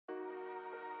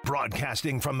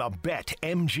Broadcasting from the Bet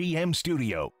MGM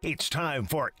studio, it's time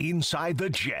for Inside the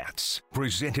Jets,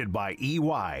 presented by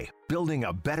EY, building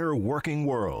a better working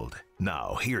world.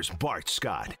 Now, here's Bart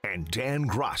Scott and Dan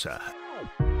Graca.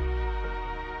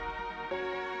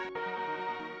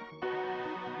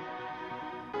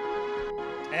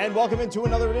 And welcome into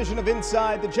another edition of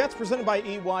Inside the Jets, presented by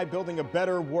EY, building a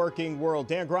better working world.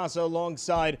 Dan Graca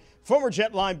alongside former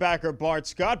Jet linebacker Bart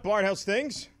Scott. Bart, how's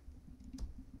things?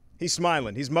 He's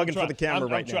smiling. He's mugging for the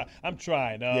camera now. I'm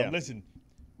trying. Listen,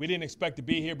 we didn't expect to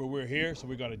be here, but we're here, so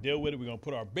we're going to deal with it. We're going to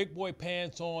put our big boy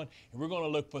pants on, and we're going to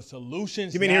look for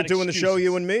solutions. You mean here doing the show,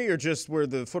 you and me, or just where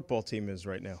the football team is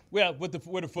right now? Well, where the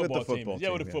football team is. Yeah,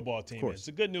 where the football team is.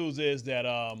 The good news is that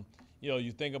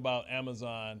you think about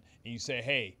Amazon and you say,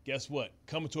 hey, guess what?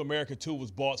 Coming to America 2 was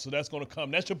bought, so that's going to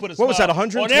come. That should put a smile. What was that,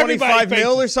 125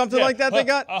 mil or something like that they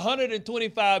got?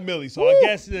 125 million. So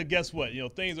Woo! guess what?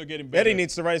 Things are getting better. Eddie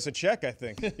needs to write us a check, I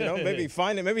think.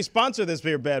 Maybe sponsor this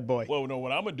here bad boy. Well, no,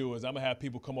 what I'm going to do is I'm going to have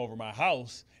people come over my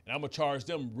house, and I'm going to charge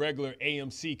them regular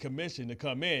AMC commission to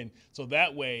come in, so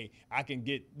that way I can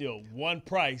get one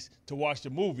price to watch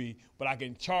the movie, but I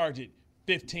can charge it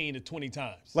 15 to 20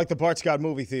 times. Like the Bart Scott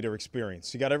movie theater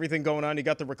experience. You got everything going on. You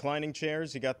got the reclining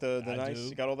chairs. You got the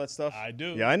you got all that stuff? I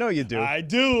do. Yeah, I know you do. I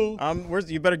do.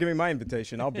 You better give me my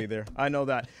invitation. I'll be there. I know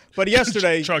that. But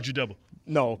yesterday. Charge you double.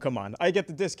 No, come on. I get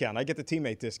the discount. I get the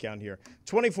teammate discount here.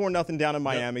 24-0 down in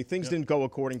Miami. Things didn't go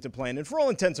according to plan. And for all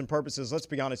intents and purposes, let's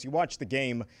be honest, you watched the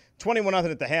game. 21-0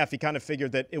 at the half. You kind of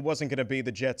figured that it wasn't going to be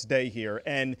the Jets' day here.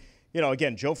 And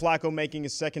again, Joe Flacco making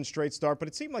his second straight start, but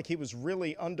it seemed like he was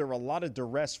really under a lot of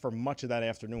duress for much of that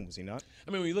afternoon, was he not?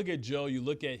 I mean, when you look at Joe,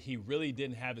 he really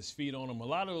didn't have his feet on him. A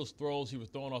lot of those throws he was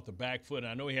throwing off the back foot, and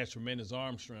I know he has tremendous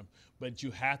arm strength, but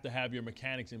you have to have your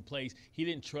mechanics in place. He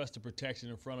didn't trust the protection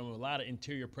in front of him, a lot of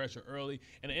interior pressure early,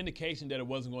 and an indication that it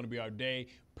wasn't going to be our day.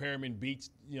 Perriman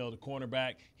beats, the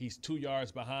cornerback. He's 2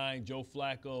 yards behind. Joe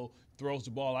Flacco throws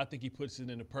the ball. I think he puts it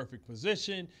in the perfect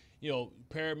position.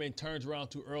 Perriman turns around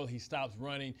too early. He stops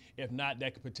running. If not,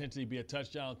 that could potentially be a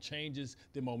touchdown. Changes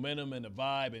the momentum and the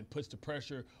vibe and puts the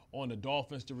pressure on the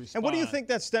Dolphins to respond. And what do you think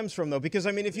that stems from, though? Because,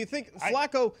 if you think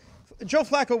Joe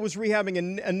Flacco was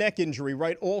rehabbing a neck injury,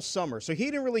 right, all summer. So he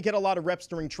didn't really get a lot of reps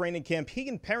during training camp. He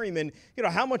and Perriman,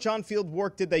 how much on-field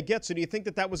work did they get? So do you think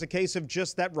that was a case of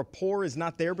just that rapport is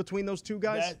not there between those two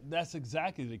guys? That's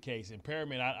exactly the case. And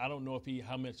Perriman, I don't know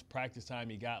how much practice time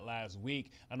he got last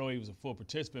week. I know he was a full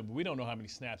participant, but we don't know how many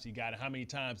snaps he got and how many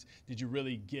times did you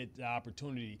really get the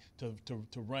opportunity to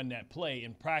run that play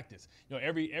in practice.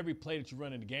 Every play that you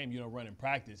run in the game, you don't run in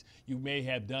practice. You may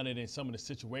have done it in some of the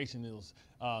situations,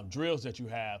 drills that you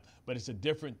have, but it's a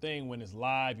different thing when it's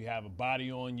live. You have a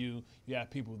body on you, you have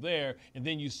people there, and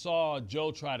then you saw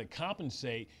Joe try to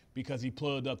compensate because he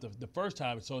plugged up the first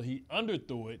time, so he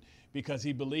underthrew it because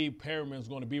he believed Perriman was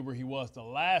going to be where he was the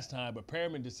last time, but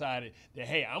Perriman decided that,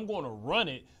 hey, I'm going to run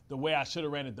it the way I should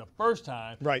have ran it the first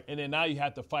time. Right. And then now you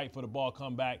have to fight for the ball,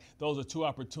 come back. Those are two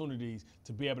opportunities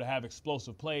to be able to have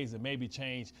explosive plays and maybe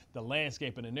change the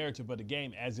landscape and the narrative of the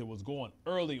game as it was going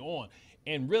early on.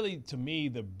 And really, to me,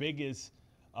 the biggest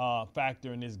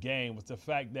factor in this game was the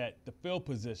fact that the field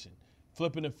position,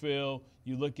 flipping the field,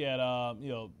 you look at,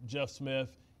 Jeff Smith,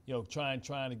 trying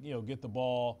to, get the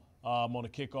ball on the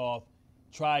kickoff,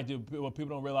 what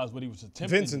people don't realize what he was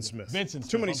attempting. Vincent Smith.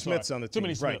 Too many Smiths on the team. Too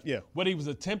many Smiths. Right, yeah. What he was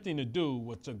attempting to do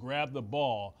was to grab the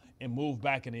ball and move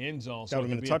back in the end zone so it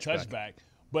could be a touchback.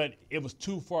 But it was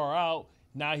too far out.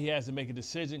 Now he has to make a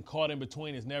decision. Caught in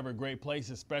between is never a great place,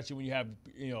 especially when you have,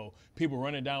 people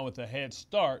running down with a head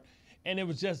start. And it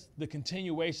was just the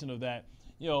continuation of that.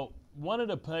 One of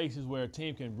the places where a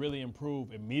team can really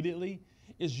improve immediately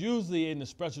is usually in the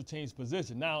special teams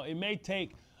position. Now, it may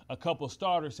take a couple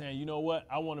starters saying, you know what,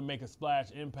 I want to make a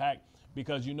splash impact,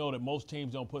 because that most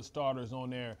teams don't put starters on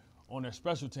their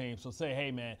special teams. So say,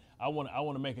 hey man, I want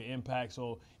to make an impact.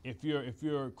 So if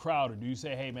you're Crowder, do you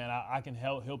say, hey man, I can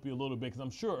help you a little bit? Because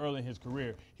I'm sure early in his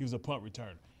career he was a punt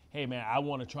returner. Hey man, I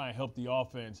want to try and help the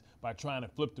offense by trying to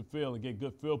flip the field and get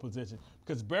good field position,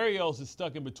 because Berrios is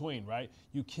stuck in between, right?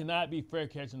 You cannot be fair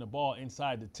catching the ball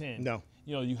inside the 10. No.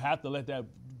 You have to let that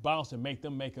bounce and make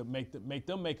them make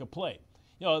a play.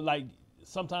 Like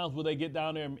sometimes will they get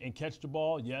down there and catch the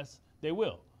ball? Yes, they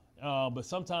will. But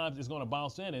sometimes it's going to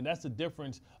bounce in, and that's the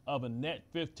difference of a net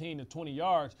 15 to 20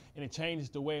 yards, and it changes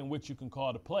the way in which you can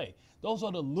call the play. Those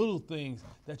are the little things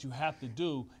that you have to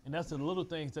do, and that's the little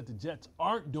things that the Jets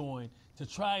aren't doing to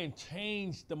try and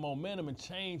change the momentum and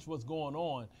change what's going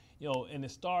on, and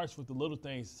it starts with the little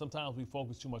things. Sometimes we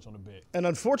focus too much on the big. And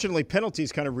unfortunately,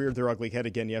 penalties kind of reared their ugly head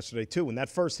again yesterday, too. In that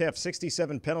first half,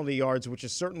 67 penalty yards, which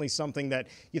is certainly something that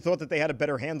you thought that they had a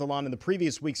better handle on in the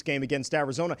previous week's game against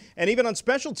Arizona. And even on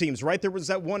special teams, right? There was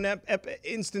that one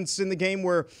instance in the game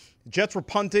where Jets were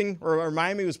punting, or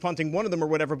Miami was punting, one of them or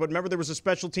whatever. But remember, there was a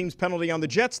special teams penalty on the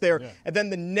Jets there. Yeah. And then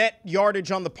the net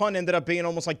yardage on the punt ended up being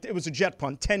almost like it was a Jet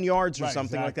punt, 10 yards or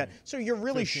something like that. So you're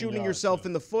really shooting yourself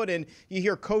in the foot. And you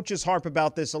hear coaches harp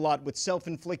about this a lot with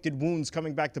self-inflicted wounds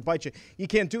coming back to bite you. You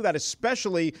can't do that,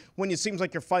 especially when it seems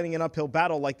like you're fighting an uphill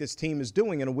battle like this team is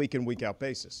doing on a week-in, week-out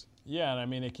basis. Yeah, and I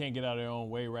mean, they can't get out of their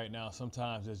own way right now.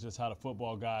 Sometimes it's just how the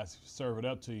football guys serve it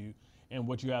up to you. And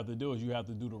what you have to do is you have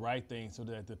to do the right thing so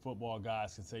that the football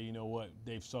guys can say, you know what,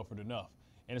 they've suffered enough.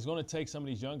 And it's going to take some of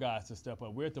these young guys to step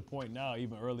up. We're at the point now,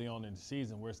 even early on in the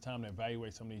season, where it's time to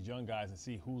evaluate some of these young guys and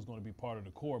see who's going to be part of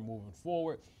the core moving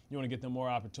forward. You want to get them more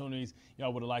opportunities. I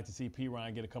would have liked to see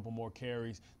Perine get a couple more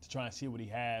carries to try and see what he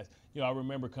has. I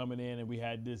remember coming in and we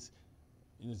had this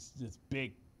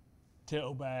big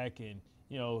tailback, and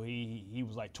he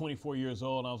was like 24 years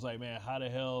old. And I was like, man, how the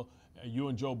hell you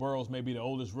and Joe Burrows may be the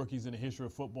oldest rookies in the history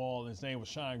of football, and his name was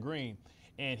Sean Green.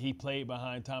 And he played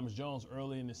behind Thomas Jones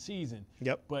early in the season.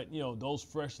 Yep. But, those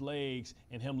fresh legs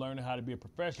and him learning how to be a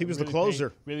professional. He was the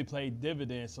closer. Really played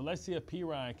dividends. So let's see if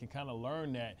Perine can kind of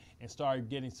learn that and start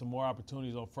getting some more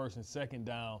opportunities on first and second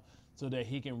down so that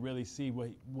he can really see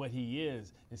what he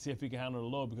is and see if he can handle the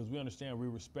load, because we understand, we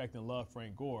respect and love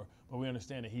Frank Gore, but we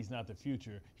understand that he's not the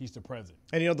future, he's the present.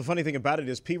 And the funny thing about it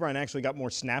is Perine actually got more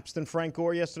snaps than Frank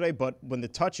Gore yesterday, but when the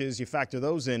touches, you factor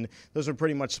those in, those are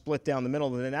pretty much split down the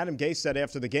middle. And then Adam Gase said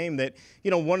after the game that,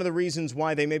 one of the reasons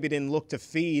why they maybe didn't look to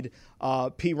feed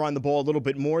Perine the ball a little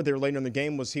bit more there later in the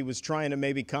game was he was trying to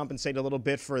maybe compensate a little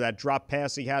bit for that drop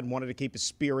pass he had and wanted to keep his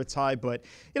spirits high. But,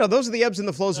 those are the ebbs and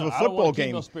the flows of a football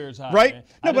game. No spirits high, right? Man.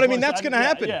 No, but I mean, that's going to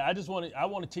happen. Yeah, I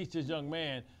want to teach this young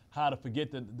man how to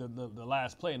forget the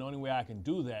last play. And the only way I can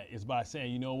do that is by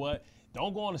saying, you know what,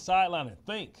 don't go on the sideline and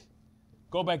think.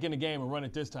 Go back in the game and run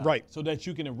it this time. Right. So that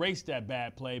you can erase that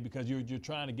bad play because you're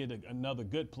trying to get another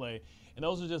good play. And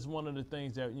those are just one of the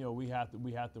things that, we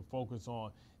have to focus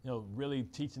on, really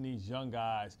teaching these young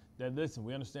guys that, listen,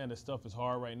 we understand that stuff is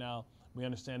hard right now. We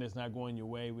understand it's not going your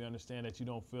way. We understand that you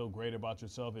don't feel great about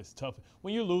yourself. It's tough.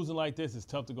 When you're losing like this, it's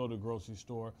tough to go to the grocery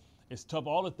store. It's tough.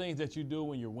 All the things that you do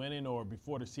when you're winning or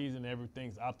before the season,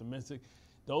 everything's optimistic.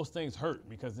 Those things hurt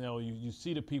because, you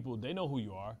see the people, they know who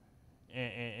you are,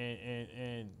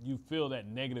 and you feel that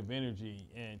negative energy,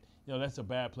 and, that's a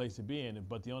bad place to be in.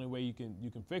 But the only way you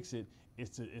can fix it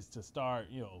is to start,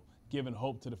 giving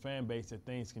hope to the fan base that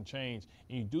things can change.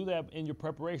 And you do that in your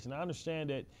preparation. I understand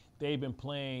that they've been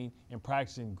playing and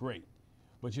practicing great,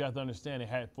 but you have to understand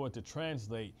for it to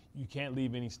translate, you can't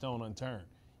leave any stone unturned.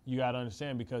 You got to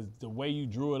understand, because the way you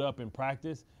drew it up in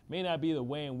practice may not be the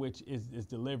way in which is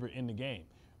delivered in the game,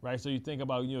 right? So you think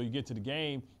about, you get to the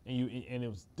game and it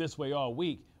was this way all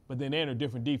week, but then they're in a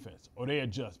different defense or they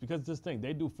adjust, because this thing,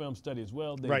 they do film study as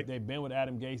well. They've been with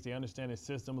Adam Gase. They understand his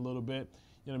system a little bit.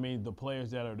 You know what I mean? The players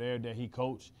that are there that he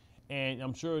coached. And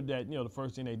I'm sure that, the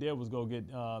first thing they did was go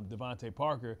get Devontae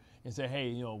Parker and say,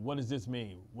 hey, what does this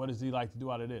mean? What does he like to do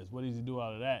out of this? What does he do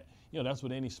out of that? That's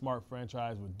what any smart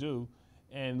franchise would do.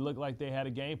 And looked like they had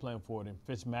a game plan for it. And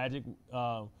Fitzmagic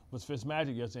was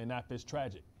Fitzmagic yesterday, not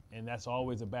Fitztragic. And that's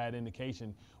always a bad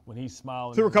indication when he's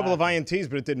smiling. Threw a couple of INTs,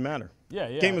 but it didn't matter.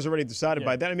 Yeah. Game was already decided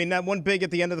by that. I mean, that one big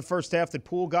at the end of the first half that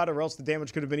Poole got, or else the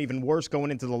damage could have been even worse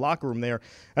going into the locker room there.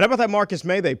 And how about that Marcus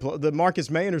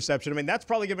May interception? I mean, that's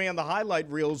probably going to be on the highlight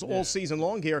reels all season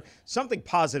long here. Something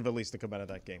positive, at least, to come out of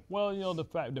that game. Well, the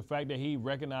fact that he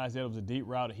recognized that it was a deep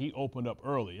route, he opened up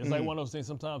early. It's like one of those things.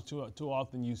 Sometimes too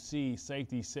often you see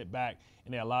safeties sit back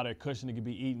and they allow their cushion to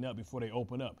be eaten up before they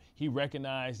open up. He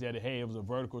recognized that, hey, it was a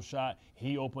vertical shot.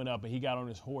 He opened up and he got on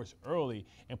his horse early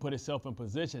and put himself in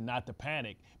position not to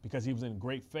panic, because he was in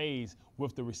great phase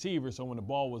with the receiver. So when the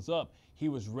ball was up, he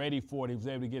was ready for it. He was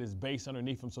able to get his base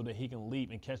underneath him so that he can leap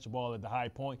and catch the ball at the high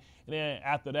point. And then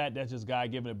after that, that's just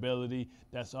God-given ability.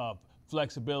 That's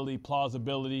flexibility,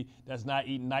 plausibility. That's not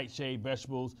eating nightshade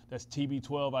vegetables. That's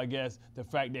TB12, I guess. The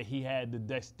fact that he had the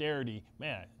dexterity.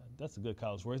 Man, that's a good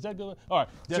college word. Is that good? All right.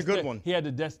 That's a good one. He had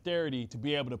the dexterity to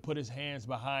be able to put his hands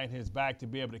behind his back to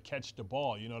be able to catch the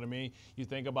ball. You know what I mean? You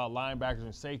think about linebackers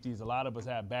and safeties. A lot of us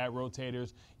have bad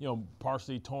rotators,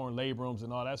 partially torn labrums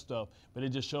and all that stuff. But it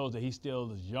just shows that he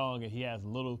still is young and he has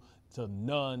little to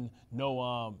none,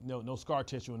 no scar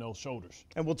tissue in those shoulders.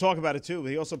 And we'll talk about it, too.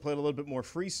 He also played a little bit more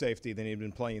free safety than he'd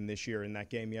been playing this year in that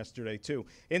game yesterday, too.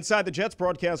 Inside the Jets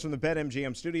broadcast from the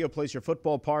BetMGM studio. Place your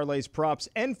football parlays, props,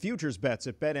 and futures bets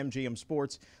at BetMGM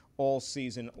Sports. all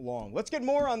season long. Let's get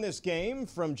more on this game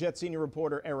from Jet senior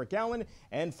reporter Eric Allen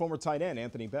and former tight end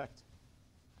Anthony Becht.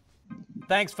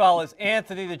 Thanks, fellas.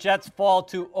 Anthony, the Jets fall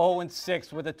to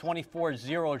 0-6 with a 24-0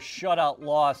 shutout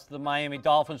loss to the Miami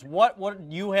Dolphins. What would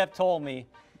you have told me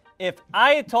if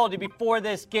I had told you before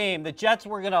this game the Jets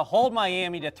were going to hold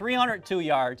Miami to 302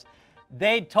 yards,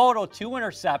 they'd total 2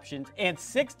 interceptions and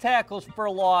 6 tackles for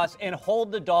loss and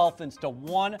hold the Dolphins to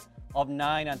 1 of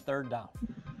 9 on third down?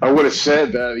 I would have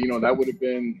said that, that would have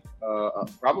been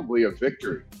probably a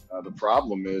victory. The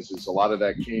problem is a lot of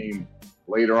that came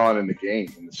later on in the game,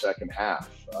 in the second half.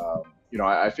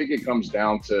 I think it comes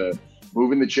down to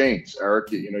moving the chains,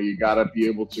 Eric. You got to be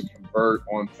able to convert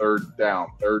on third down,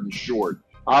 third and short.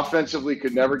 Offensively,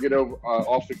 could never get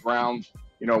off the ground,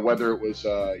 whether it was,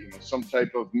 some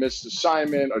type of missed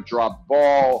assignment, a dropped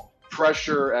ball,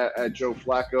 pressure at Joe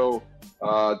Flacco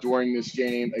during this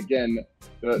game. Again,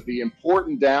 the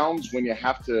important downs when you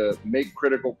have to make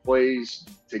critical plays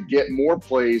to get more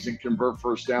plays and convert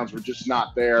first downs were just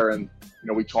not there. And,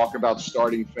 we talk about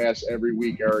starting fast every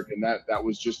week, Eric, and that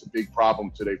was just a big problem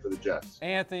today for the Jets.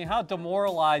 Anthony, how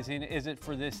demoralizing is it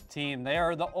for this team? They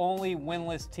are the only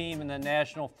winless team in the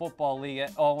National Football League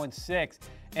at 0-6.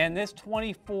 And this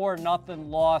 24-0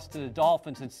 loss to the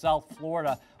Dolphins in South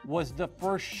Florida was the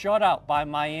first shutout by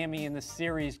Miami in the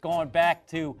series going back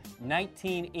to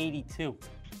 1982.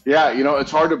 Yeah,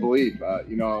 it's hard to believe.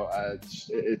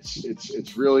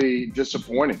 It's really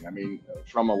disappointing. I mean,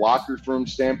 from a locker room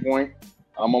standpoint,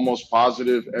 I'm almost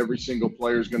positive every single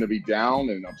player is going to be down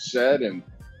and upset and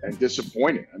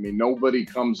disappointed. I mean, nobody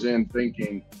comes in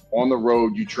thinking on the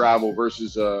road you travel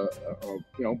versus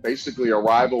basically a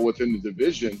rival within the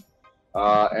division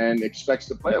and expects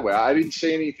to play away. I didn't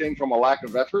say anything from a lack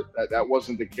of effort. That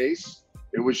wasn't the case.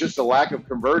 It was just a lack of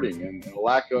converting and a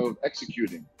lack of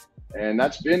executing. And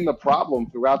that's been the problem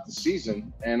throughout the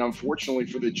season. And unfortunately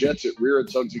for the Jets, it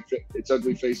reared its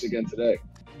ugly face again today.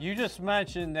 You just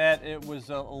mentioned that it was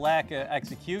a lack of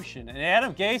execution. And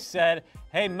Adam Gase said,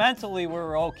 hey, mentally we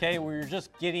were okay. We were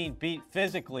just getting beat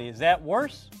physically. Is that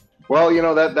worse? Well,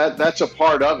 that's a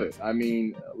part of it. I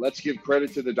mean, let's give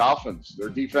credit to the Dolphins. Their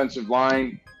defensive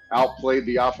line outplayed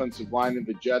the offensive line of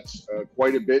the Jets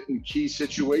quite a bit in key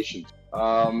situations.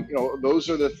 Those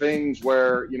are the things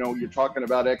where, you're talking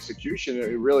about execution.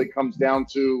 It really comes down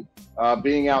to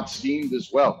being out-schemed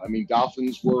as well. I mean,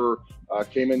 Dolphins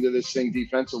came into this thing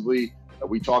defensively.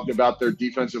 We talked about their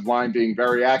defensive line being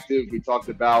very active. We talked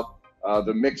about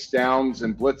the mixed downs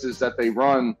and blitzes that they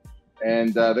run,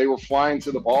 and they were flying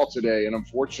to the ball today. And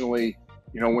unfortunately,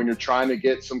 when you're trying to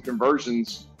get some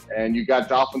conversions and you got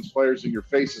Dolphins players in your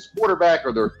face as quarterback,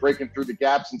 or they're breaking through the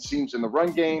gaps and seams in the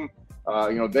run game,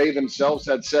 they themselves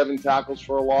had 7 tackles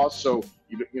for a loss. So,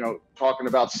 talking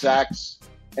about sacks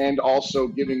and also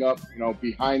giving up,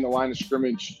 behind the line of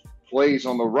scrimmage plays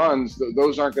on the runs,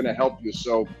 those aren't going to help you.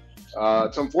 So,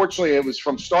 unfortunately, it was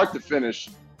from start to finish.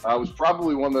 It was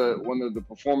probably one of the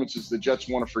performances the Jets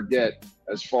want to forget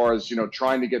as far as,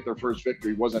 trying to get their first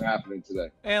victory. Wasn't happening today.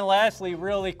 And lastly,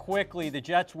 really quickly, the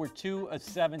Jets were 2 of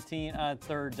 17 on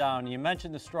third down. You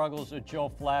mentioned the struggles of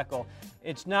Joe Flacco.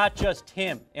 It's not just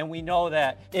him, and we know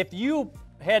that. If you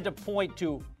had to point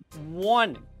to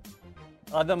one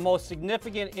of the most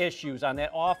significant issues on that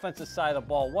offensive side of the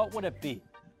ball, what would it be?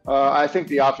 I think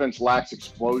the offense lacks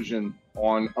explosion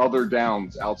on other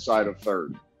downs outside of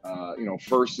third.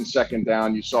 First and second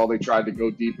down, you saw they tried to go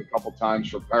deep a couple times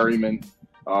for Perryman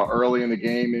early in the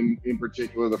game, in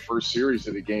particular the first series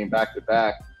of the game back to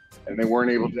back, and they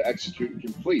weren't able to execute and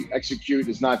complete. Execute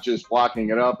is not just blocking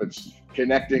it up, it's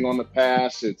connecting on the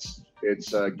pass, it's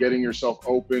getting yourself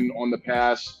open on the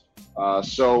pass.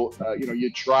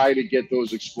 You try to get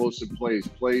those explosive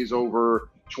plays over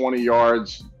 20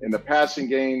 yards in the passing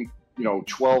game,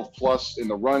 12 plus in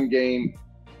the run game.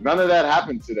 None of that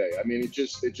happened today. I mean, it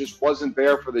just wasn't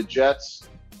there for the Jets.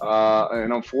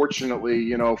 And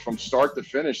unfortunately, from start to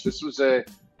finish, this was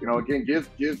again,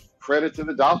 give credit to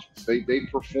the Dolphins. They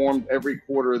performed every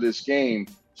quarter of this game,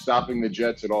 stopping the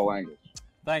Jets at all angles.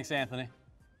 Thanks, Anthony.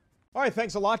 All right,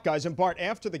 thanks a lot, guys. And Bart,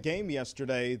 after the game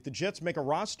yesterday, the Jets make a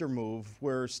roster move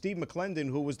where Steve McClendon,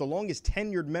 who was the longest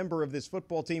tenured member of this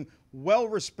football team,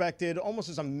 well-respected, almost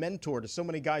as a mentor to so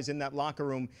many guys in that locker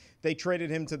room, they traded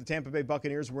him to the Tampa Bay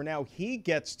Buccaneers, where now he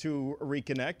gets to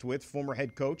reconnect with former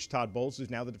head coach Todd Bowles, who's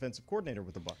now the defensive coordinator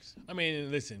with the Bucs. I mean,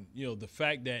 listen, the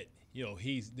fact that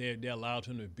they allowed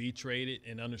him to be traded,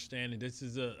 and understanding this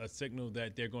is a signal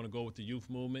that they're going to go with the youth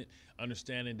movement,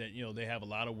 understanding that, they have a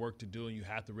lot of work to do and you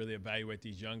have to really evaluate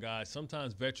these young guys.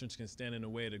 Sometimes veterans can stand in the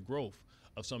way of the growth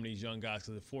of some of these young guys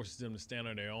because it forces them to stand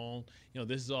on their own.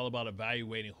 This is all about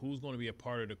evaluating who's going to be a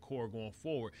part of the core going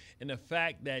forward. And the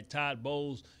fact that Todd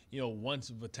Bowles, once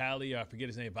Vitali, I forget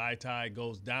his name, Vitae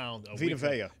goes down. Vita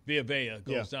Vea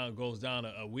goes down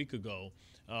a week ago.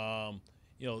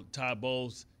 Todd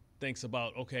Bowles thinks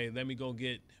about, okay, let me go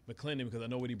get McClendon because I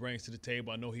know what he brings to the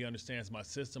table. I know he understands my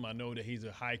system. I know that he's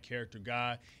a high character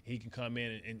guy. He can come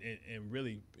in and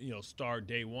really, start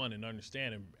day one and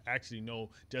understand and actually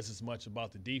know just as much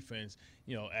about the defense,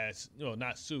 as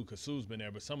not Sue because Sue's been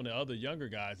there, but some of the other younger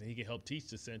guys, and he can help teach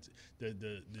the sense the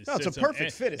no, system. It's a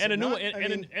perfect fit. And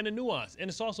a nuance. And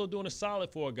it's also doing a solid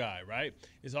for a guy, right?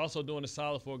 It's also doing a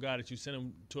solid for a guy that you send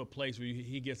him to a place where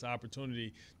he gets the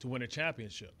opportunity to win a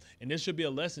championship. And this should be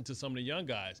a lesson to some of the young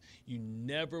guys. You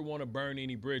never want to burn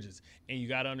any bridges. And you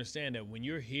got to understand that when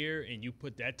you're here and you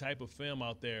put that type of film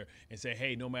out there and say,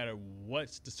 hey, no matter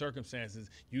what's the circumstances,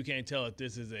 you can't tell if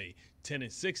this is a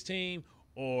 10-6 team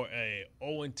or a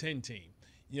 0-10 team.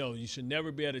 You should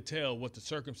never be able to tell what the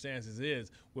circumstances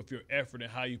is with your effort and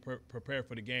how you prepare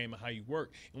for the game and how you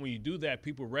work. And when you do that,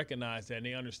 people recognize that and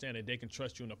they understand that they can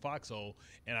trust you in the foxhole.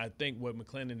 And I think what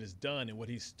McClendon has done and what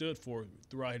he stood for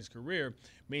throughout his career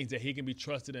means that he can be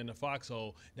trusted in the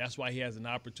foxhole. That's why he has an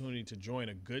opportunity to join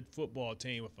a good football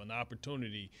team with an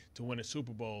opportunity to win a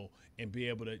Super Bowl and be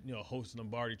able to, host the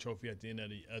Lombardi Trophy at the end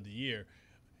of the year.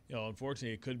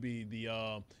 Unfortunately, it could be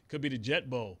the Jet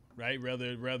Bowl, right?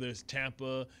 Whether it's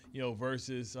Tampa,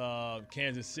 versus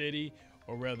Kansas City,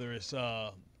 or whether it's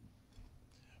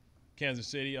Kansas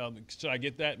City. Should I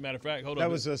get that? Matter of fact, hold on. That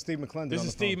was Steve McClendon. This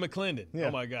is Steve McClendon. Yeah.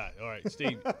 Oh my God! All right,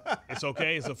 Steve, it's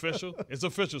okay. It's official. It's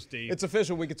official, Steve. It's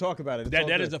official. We can talk about it.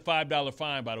 That is a $5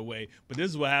 fine, by the way. But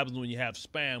this is what happens when you have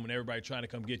spam when everybody trying to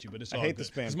come get you. But it's all I hate good.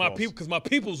 the spam because my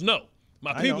peoples know.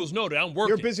 My peoples know that I'm working.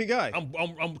 You're a busy guy.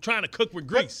 I'm trying to cook with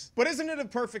grease. But isn't it a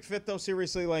perfect fit, though,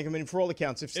 seriously? For all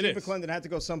accounts, if Steve McClendon had to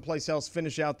go someplace else,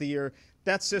 finish out the year,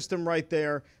 that system right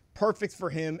there, perfect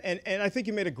for him. And I think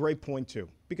you made a great point, too.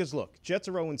 Because, look, Jets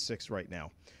are 0-6 right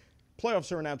now.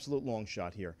 Playoffs are an absolute long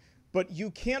shot here. But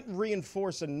you can't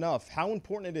reinforce enough how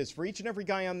important it is for each and every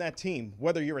guy on that team,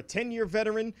 whether you're a 10-year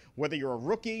veteran, whether you're a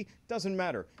rookie, doesn't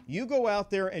matter. You go out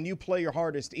there and you play your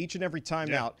hardest each and every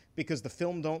time out because the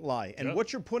film don't lie. And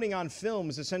what you're putting on film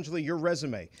is essentially your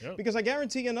resume. Because I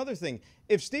guarantee you another thing.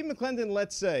 If Steve McClendon,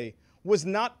 let's say, was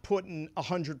not putting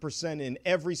 100% in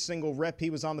every single rep he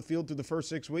was on the field through the first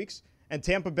 6 weeks, and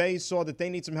Tampa Bay saw that they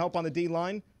need some help on the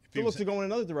D-line, he looked to go in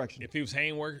another direction. If he was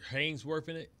Haynesworth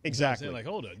in it, exactly. Like,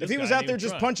 hold up. If he was out there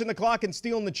just punching the clock and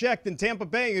stealing the check, then Tampa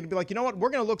Bay would be like, you know what? We're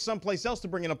going to look someplace else to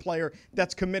bring in a player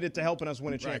that's committed to helping us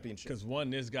win a championship. Because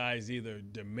this guy is either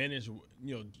diminished,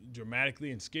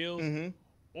 dramatically in skills,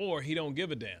 or he don't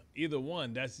give a damn. Either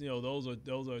one. That's those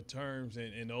are terms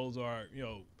and those are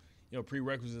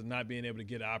prerequisites of not being able to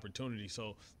get an opportunity.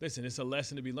 So listen, it's a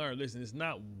lesson to be learned. Listen, it's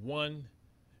not one,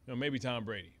 maybe Tom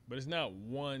Brady, but it's not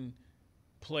one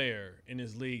player in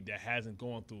this league that hasn't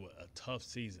gone through a tough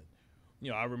season.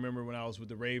 I remember when I was with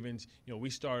the Ravens,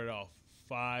 we started off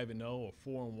 5-0 or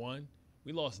 4-1.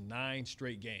 We lost 9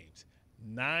 straight games.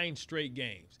 9 straight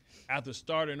games. After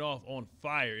starting off on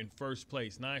fire in first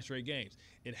place, 9 straight games.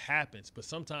 It happens, but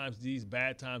sometimes these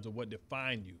bad times are what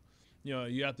define you.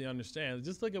 You have to understand.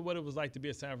 Just look at what it was like to be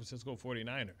a San Francisco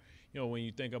 49er. When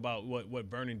you think about what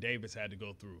Vernon Davis had to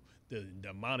go through, the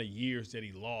amount of years that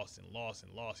he lost,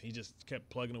 he just kept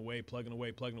plugging away,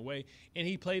 and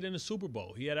he played in the Super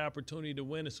Bowl. He had an opportunity to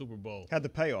win a Super Bowl. Had the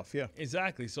payoff, yeah.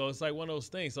 Exactly. So it's like one of those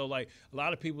things. So, like, a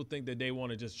lot of people think that they want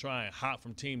to just try and hop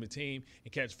from team to team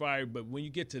and catch fire, but when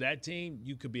you get to that team,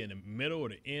 you could be in the middle or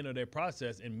the end of their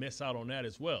process and miss out on that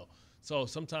as well. So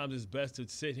sometimes it's best to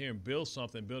sit here and build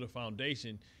something, build a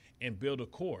foundation, and build a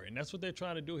core. And that's what they're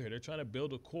trying to do here. They're trying to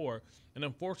build a core. And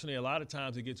unfortunately, a lot of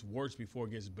times it gets worse before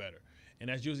it gets better. And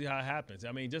that's usually how it happens.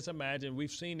 I mean, just imagine,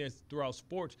 we've seen this throughout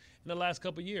sports in the last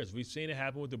couple of years. We've seen it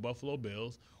happen with the Buffalo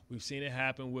Bills. We've seen it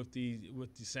happen with the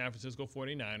San Francisco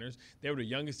 49ers. They were the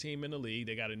youngest team in the league.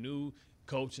 They got a new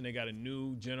coach and they got a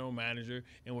new general manager.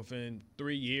 And within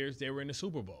 3 years, they were in the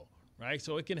Super Bowl. Right?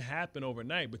 So it can happen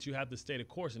overnight, but you have to stay the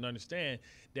course and understand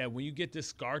that when you get this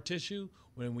scar tissue,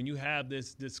 when you have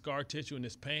this scar tissue and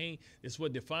this pain, it's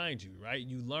what defines you, right?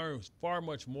 You learn far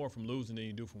much more from losing than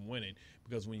you do from winning,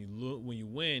 because when you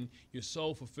win, you're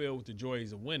so fulfilled with the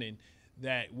joys of winning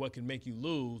that what can make you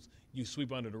lose, you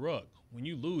sweep under the rug. When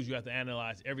you lose, you have to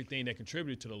analyze everything that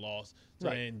contributed to the loss. So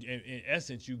in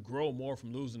essence, you grow more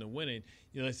from losing than winning.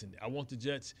 Listen, I want the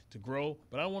Jets to grow,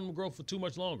 but I don't want them to grow for too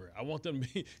much longer. I want them to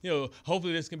be,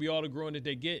 hopefully this can be all the growing that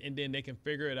they get, and then they can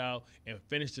figure it out and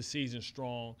finish the season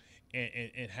strong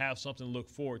and have something to look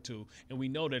forward to. And we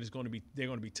know that they're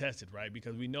going to be tested, right?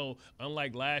 Because we know,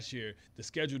 unlike last year, the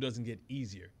schedule doesn't get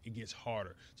easier. It gets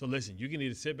harder. So listen, you can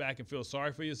either sit back and feel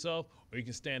sorry for yourself, or you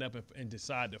can stand up and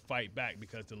decide to fight back,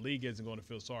 because the league isn't going to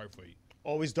feel sorry for you.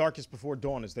 Always darkest before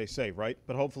dawn, as they say, right?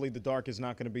 But hopefully the dark is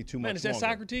not going to be too much longer. Is that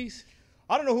Socrates?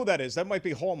 I don't know who that is. That might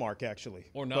be Hallmark, actually.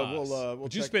 Or not.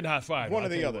 But you spin high five. One or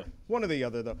the other. One or the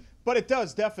other, though. But it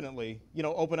does definitely,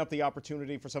 open up the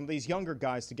opportunity for some of these younger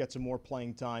guys to get some more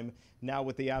playing time. Now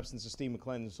with the absence of Steve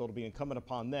McClendon, so it'll be incumbent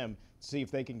upon them to see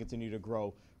if they can continue to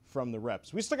grow from the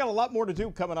reps. We still got a lot more to do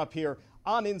coming up here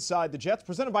on Inside the Jets,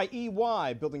 presented by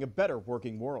EY, building a better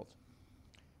working world.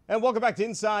 And welcome back to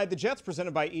Inside the Jets,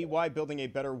 presented by EY, building a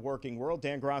better working world.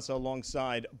 Dan Grasso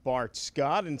alongside Bart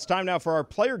Scott. And it's time now for our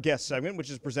player guest segment, which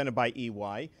is presented by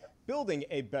EY, building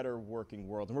a better working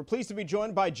world. And we're pleased to be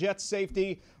joined by Jets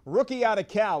safety, rookie out of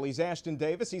Cal. He's Ashton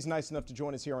Davis. He's nice enough to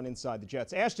join us here on Inside the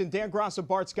Jets. Ashton, Dan Grasso,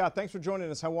 Bart Scott, thanks for joining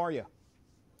us. How are you?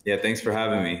 Yeah, thanks for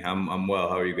having me. I'm well.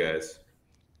 How are you guys?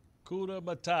 Kuda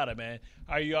Matata, man.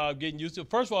 Are you getting used to it?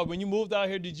 First of all, when you moved out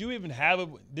here, did you even have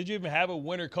a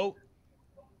winter coat?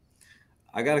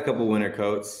 I got a couple winter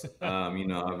coats.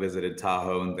 I visited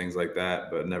Tahoe and things like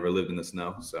that, but never lived in the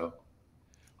snow, so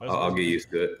I'll get used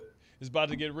to it. It's about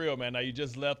to get real, man. Now you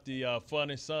just left the fun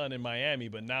and sun in Miami,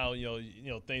 but now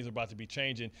things are about to be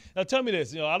changing. Now tell me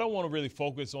this, I don't want to really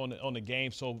focus on the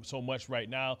game so much right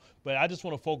now, but I just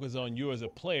want to focus on you as a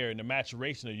player and the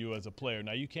maturation of you as a player.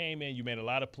 Now you came in, you made a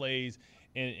lot of plays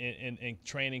in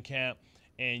training camp,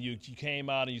 and you came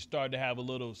out and you started to have a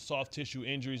little soft tissue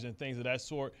injuries and things of that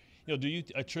sort. Do you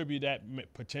attribute that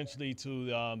potentially to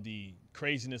the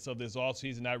craziness of this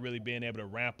offseason, not really being able to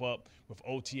ramp up with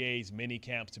OTAs, mini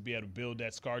camps to be able to build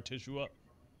that scar tissue up?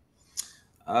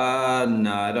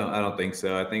 No, I don't think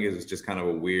so. I think it was just kind of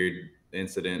a weird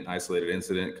incident, isolated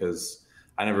incident, because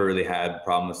I never really had a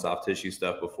problem with soft tissue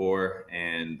stuff before,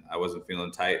 and I wasn't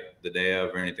feeling tight the day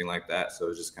of or anything like that. So it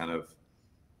was just kind of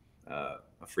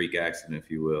a freak accident, if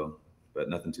you will, but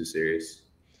nothing too serious.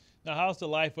 Now, how's the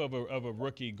life of a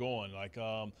rookie going?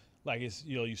 Like it's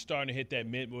you're starting to hit that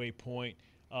midway point.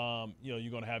 You're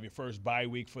going to have your first bye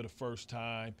week for the first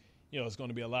time. It's going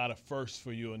to be a lot of firsts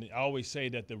for you. And I always say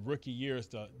that the rookie year is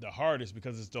the hardest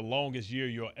because it's the longest year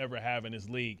you'll ever have in this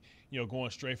league. Going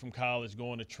straight from college,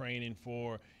 going to training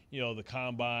for the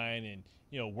combine and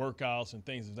workouts and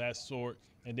things of that sort,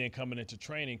 and then coming into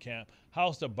training camp.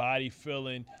 How's the body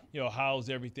feeling? How's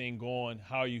everything going?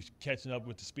 How are you catching up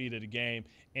with the speed of the game?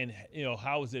 And,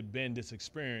 how has it been, this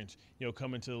experience,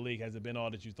 coming to the league? Has it been all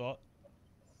that you thought?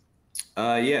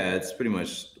 Yeah, it's pretty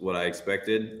much what I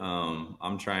expected.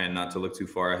 I'm trying not to look too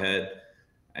far ahead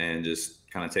and just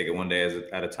kind of take it one day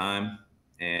at a time.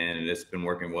 And it's been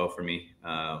working well for me.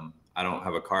 I don't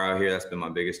have a car out here. That's been my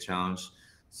biggest challenge.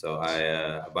 So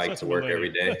I bike to work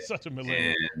every day. Such a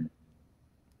millennial. And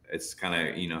it's kind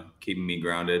of, keeping me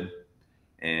grounded.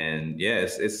 And yeah,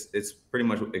 it's pretty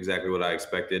much exactly what I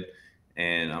expected.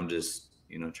 And I'm just,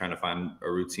 trying to find a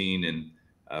routine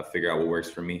and figure out what works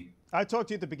for me. I talked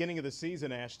to you at the beginning of the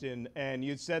season, Ashton, and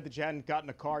you said that you hadn't gotten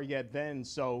a car yet then.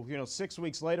 So, 6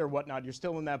 weeks later, whatnot, you're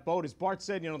still in that boat. As Bart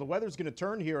said, the weather's going to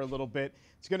turn here a little bit.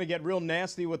 It's going to get real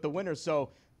nasty with the winter.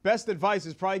 So best advice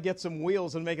is probably get some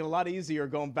wheels and make it a lot easier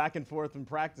going back and forth in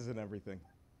practice and everything.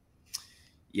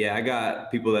 Yeah, I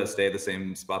got people that stay at the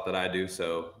same spot that I do.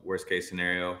 So worst case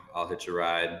scenario, I'll hitch a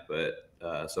ride. But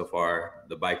so far,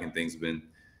 the biking thing's been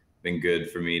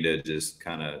good for me to just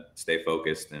kind of stay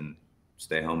focused and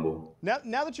stay humble. Now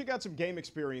that you got some game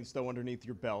experience, though, underneath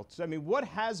your belt, what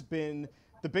has been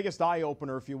the biggest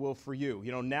eye-opener, if you will, for you?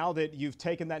 Now that you've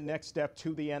taken that next step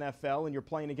to the NFL and you're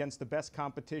playing against the best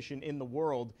competition in the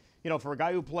world, for a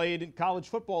guy who played in college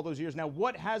football those years, now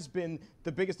what has been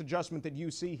the biggest adjustment that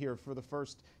you see here for the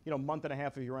first, month and a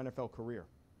half of your NFL career?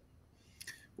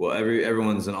 Well,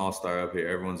 everyone's an all-star up here.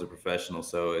 Everyone's a professional,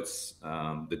 so it's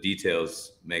the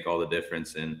details make all the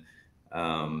difference. And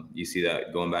you see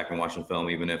that going back and watching film,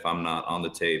 even if I'm not on the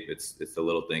tape, it's the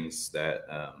little things that,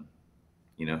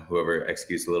 whoever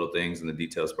executes the little things and the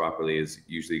details properly is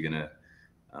usually going to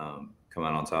come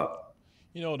out on top.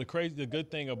 The good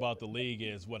thing about the league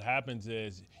is what happens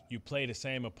is you play the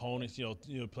same opponents, you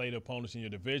play the opponents in your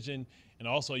division, and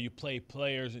also you play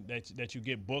players that you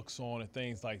get books on and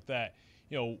things like that.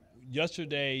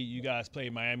 Yesterday you guys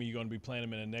played Miami. You're going to be playing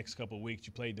them in the next couple of weeks.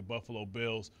 You played the Buffalo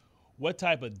Bills. what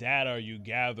type of data are you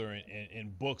gathering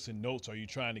in books and notes are you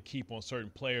trying to keep on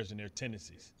certain players and their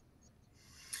tendencies?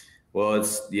 Well,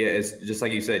 it's just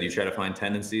like you said, you try to find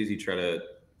tendencies, you try to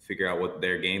figure out what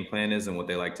their game plan is and what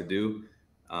they like to do,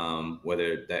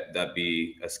 whether that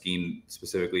be a scheme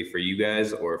specifically for you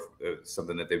guys or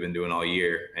something that they've been doing all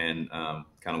year, and kind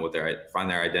of find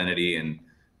their identity and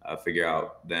figure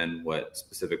out then what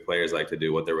specific players like to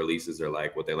do, what their releases are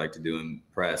like, what they like to do in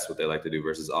press, what they like to do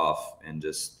versus off, and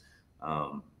just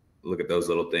look at those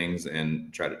little things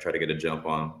and try to get a jump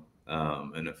on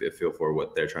and feel for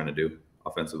what they're trying to do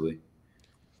offensively.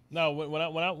 Now,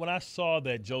 when I saw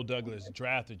that Joe Douglas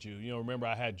drafted you, remember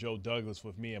I had Joe Douglas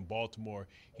with me in Baltimore.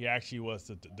 He actually was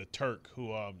the Turk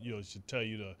who should tell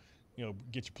you to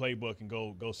get your playbook and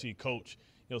go see coach.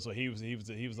 So he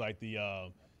was like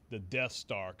the Death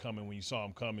Star coming when you saw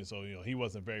him coming. So he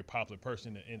wasn't a very popular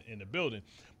person in the building.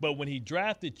 But when he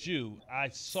drafted you, I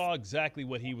saw exactly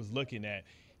what he was looking at.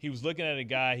 He was looking at a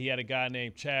guy. He had a guy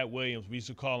named Chad Williams. We used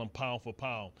to call him pound for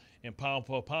pound. And pound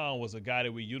for pound was a guy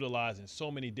that we utilize in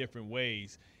so many different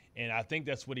ways. And I think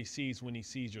that's what he sees when he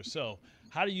sees yourself.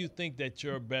 How do you think that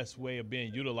your best way of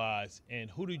being utilized, and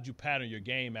who did you pattern your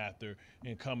game after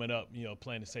in coming up,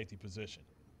 playing the safety position?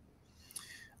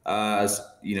 I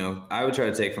would try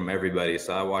to take from everybody.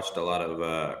 So I watched a lot of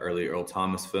early Earl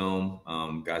Thomas film,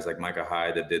 guys like Micah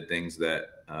Hyde that did things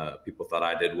that people thought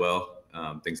I did well.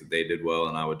 Things that they did well,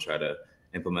 and I would try to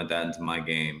implement that into my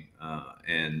game.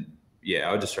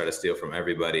 I would just try to steal from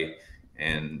everybody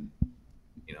and,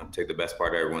 take the best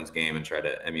part of everyone's game and try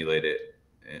to emulate it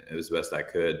as best I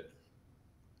could.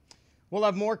 We'll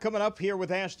have more coming up here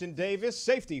with Ashton Davis,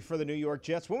 safety for the New York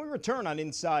Jets, when we return on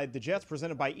Inside the Jets,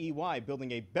 presented by EY,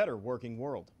 building a better working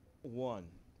world.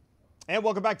 And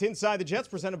welcome back to Inside the Jets,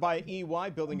 presented by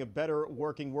EY, building a better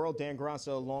working world. Dan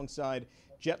Grasso alongside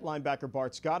Jet linebacker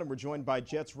Bart Scott, and we're joined by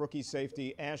Jets rookie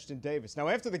safety Ashton Davis. Now,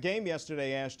 after the game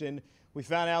yesterday, Ashton, we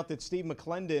found out that Steve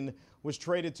McClendon was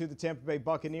traded to the Tampa Bay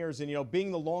Buccaneers, and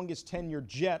being the longest tenured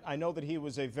Jet, I know that he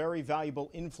was a very valuable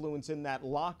influence in that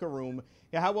locker room.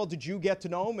 How well did you get to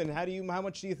know him, and how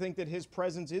much do you think that his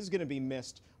presence is going to be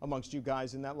missed amongst you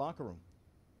guys in that locker room?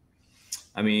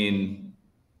 I mean,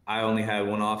 I only had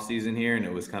one off season here, and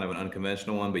it was kind of an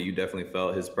unconventional one, but you definitely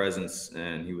felt his presence,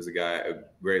 and he was a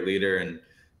great leader and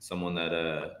someone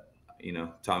that,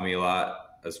 taught me a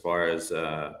lot as far as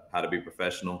how to be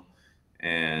professional.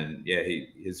 And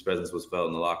his presence was felt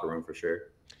in the locker room for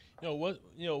sure.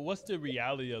 What's the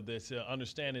reality of this?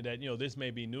 Understanding that, this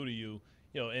may be new to you.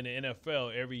 In the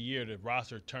NFL, every year the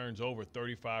roster turns over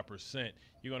 35%.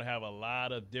 You're going to have a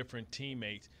lot of different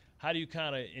teammates. How do you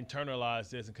kind of internalize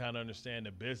this and kind of understand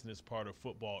the business part of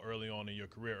football early on in your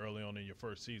career, early on in your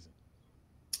first season?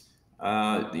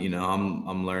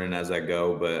 I'm learning as I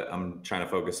go, but I'm trying to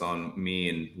focus on me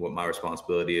and what my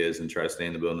responsibility is and try to stay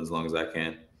in the building as long as I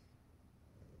can.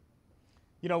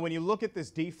 When you look at this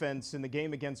defense in the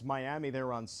game against Miami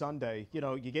there on Sunday,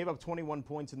 you gave up 21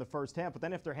 points in the first half, but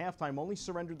then after halftime only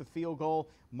surrendered the field goal.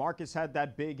 Marcus had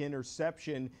that big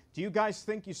interception. Do you guys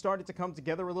think you started to come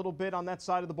together a little bit on that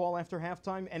side of the ball after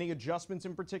halftime? Any adjustments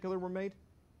in particular were made?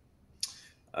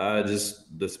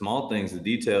 Just the small things, the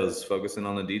details, focusing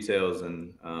on the details,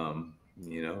 and,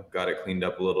 got it cleaned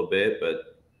up a little bit,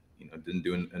 but, didn't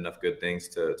do enough good things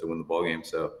to win the ball game.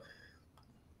 So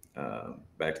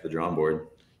back to the drawing board.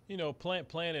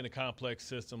 Playing in a complex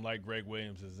system like Greg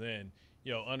Williams is in,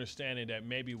 understanding that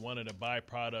maybe one of the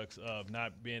byproducts of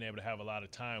not being able to have a lot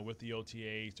of time with the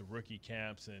OTAs, the rookie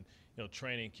camps, and,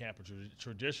 training camp, a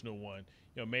traditional one,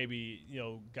 maybe,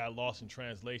 got lost in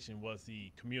translation was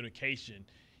the communication.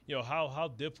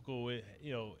 How difficult,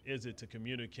 is it to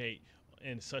communicate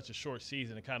in such a short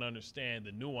season and kind of understand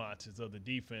the nuances of the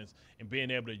defense and being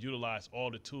able to utilize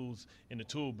all the tools in the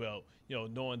tool belt,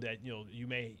 knowing that, you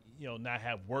may, not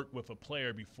have worked with a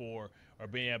player before, or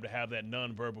being able to have that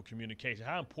nonverbal communication.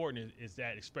 How important is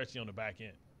that, especially on the back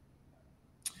end?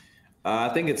 I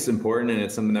think it's important, and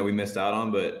it's something that we missed out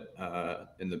on, but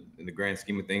in the grand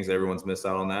scheme of things, everyone's missed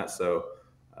out on that. So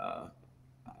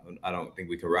I don't think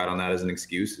we can ride on that as an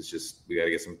excuse. It's just we got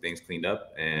to get some things cleaned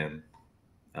up and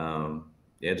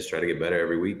just try to get better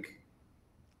every week.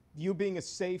 You being a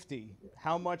safety,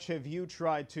 how much have you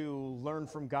tried to learn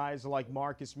from guys like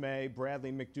Marcus May,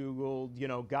 Bradley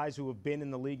McDougald, guys who have been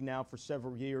in the league now for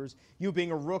several years? You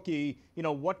being a rookie,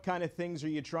 what kind of things are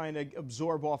you trying to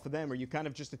absorb off of them? Are you kind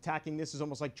of just attacking this as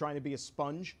almost like trying to be a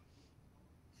sponge?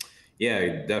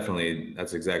 Yeah, definitely.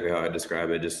 That's exactly how I describe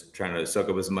it. Just trying to soak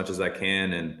up as much as I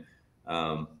can,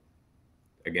 and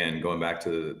again, going back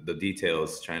to the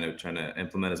details, trying to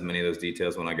implement as many of those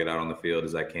details when I get out on the field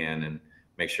as I can, and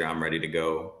make sure I'm ready to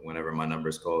go whenever my number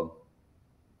is called.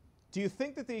 Do you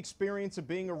think that the experience of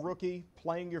being a rookie,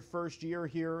 playing your first year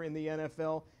here in the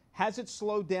NFL, has it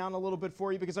slowed down a little bit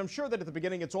for you? Because I'm sure that at the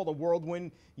beginning it's all the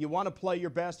whirlwind. You want to play your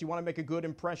best. You want to make a good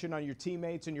impression on your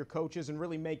teammates and your coaches and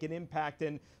really make an impact.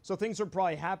 And so things are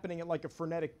probably happening at like a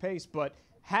frenetic pace. But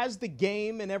has the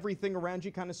game and everything around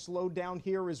you kind of slowed down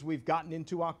here as we've gotten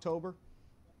into October?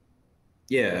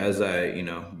 Yeah, as I,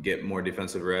 get more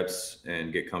defensive reps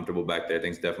and get comfortable back there,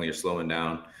 things definitely are slowing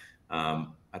down.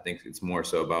 I think it's more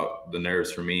so about the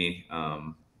nerves for me.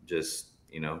 It's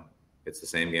the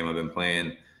same game I've been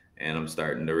playing, and I'm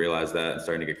starting to realize that and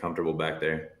starting to get comfortable back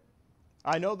there.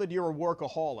 I know that you're a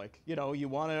workaholic. You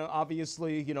want to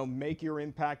obviously, make your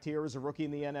impact here as a rookie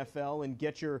in the NFL and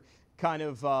get your kind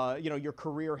of, your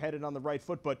career headed on the right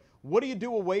foot. But what do you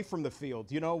do away from the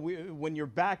field? When you're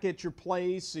back at your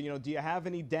place, do you have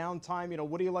any downtime?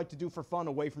 What do you like to do for fun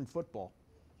away from football?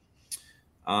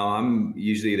 I'm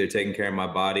usually either taking care of my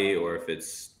body, or if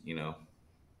it's,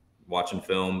 watching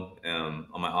film. On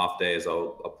my off days,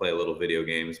 I'll play a little video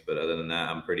games. But other than that,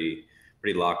 I'm pretty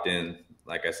locked in.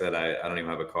 Like I said, I don't even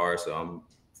have a car, so I'm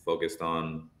focused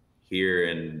on here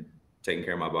and taking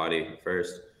care of my body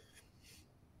first.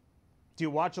 Do you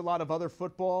watch a lot of other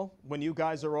football when you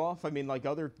guys are off? I mean, like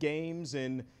other games,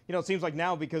 and it seems like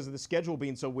now because of the schedule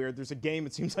being so weird, there's a game,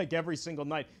 it seems like every single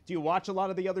night. Do you watch a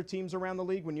lot of the other teams around the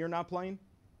league when you're not playing?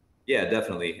 Yeah,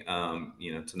 definitely.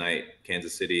 Tonight,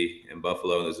 Kansas City and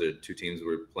Buffalo, those are two teams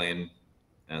we're playing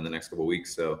in the next couple of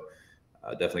weeks. So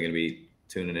definitely going to be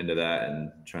tuning into that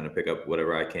and trying to pick up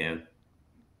whatever I can.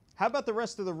 How about the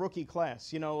rest of the rookie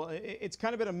class? It's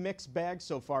kind of been a mixed bag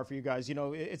so far for you guys.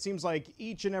 It seems like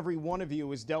each and every one of you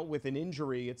has dealt with an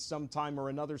injury at some time or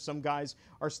another. Some guys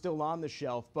are still on the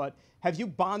shelf. But have you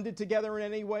bonded together in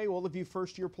any way, all of you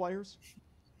first-year players?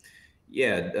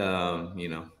 Yeah,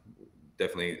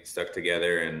 definitely stuck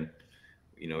together, and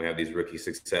we have these rookie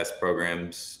success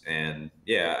programs, and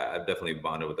yeah, I've definitely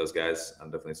bonded with those guys. I'm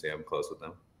definitely say I'm close with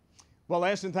them. Well,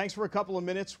 Ashton, thanks for a couple of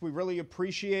minutes. We really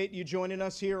appreciate you joining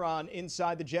us here on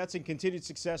Inside the Jets, and continued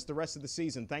success the rest of the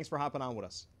season. Thanks for hopping on with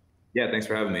us. Yeah, thanks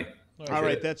for having me. All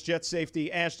right, that's Jet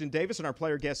safety Ashton Davis, and our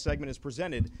player guest segment is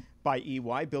presented by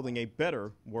EY, building a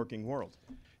better working world.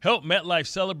 Help MetLife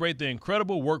celebrate the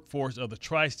incredible workforce of the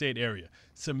tri-state area.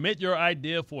 Submit your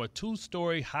idea for a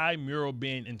 2-story high mural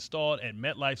being installed at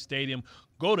MetLife Stadium.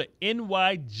 Go to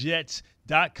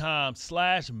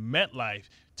nyjets.com/MetLife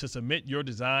to submit your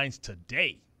designs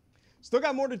today. Still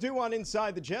got more to do on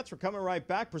Inside the Jets. We're coming right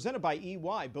back. Presented by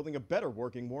EY, building a better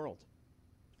working world.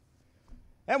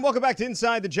 And welcome back to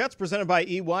Inside the Jets, presented by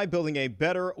EY, building a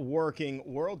better working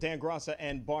world. Dan Grassa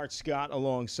and Bart Scott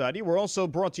alongside you. We're also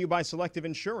brought to you by Selective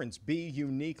Insurance. Be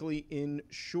uniquely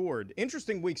insured.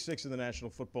 Interesting week 6 of the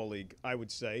National Football League, I would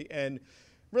say. And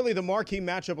really the marquee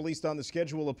matchup, at least on the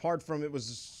schedule, apart from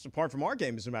our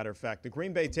game, as a matter of fact. The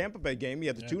Green Bay-Tampa Bay game, you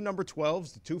had the two number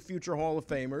 12s, the two future Hall of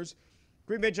Famers.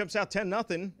 Green Bay jumps out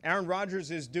 10-0. Aaron Rodgers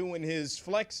is doing his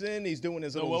flexing. He's doing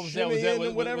his little shimmy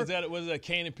and whatever. Was that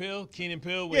Keenan Pill? Keenan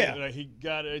Pill? Yeah. He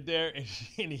got it there,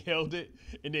 and he held it.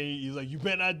 And then he's like, you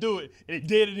better not do it. And he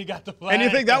did, and he got the flag. And you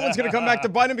think that one's going to come back to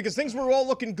bite him? Because things were all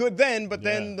looking good then, but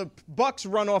then the Bucs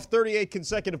run off 38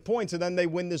 consecutive points, and then they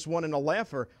win this one in a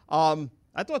laugher. I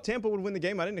thought Tampa would win the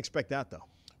game. I didn't expect that, though.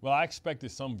 Well, I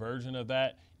expected some version of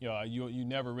that. You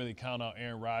never really count out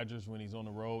Aaron Rodgers when he's on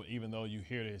the road, even though you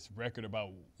hear his record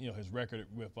about, his record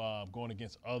with going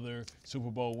against other Super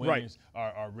Bowl winners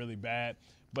are really bad.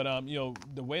 But,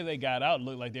 the way they got out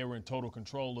looked like they were in total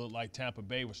control. Looked like Tampa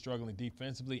Bay was struggling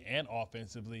defensively and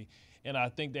offensively. And I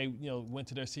think they, went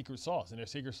to their secret sauce. And their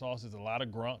secret sauce is a lot of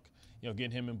Gronk,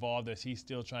 getting him involved as he's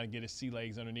still trying to get his sea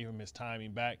legs underneath him, his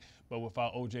timing back. But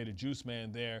without O.J. the Juice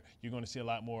Man there, you're going to see a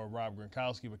lot more of Rob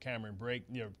Gronkowski with Cameron Brake,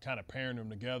 kind of pairing them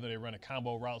together. They run a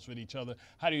combo routes with each other.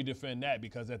 How do you defend that?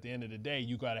 Because at the end of the day,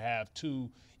 you got to have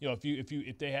two.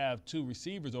 If they have two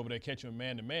receivers over there catching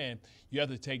man-to-man, you have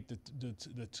to take the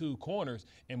two corners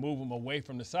and move them away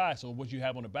from the side. So what you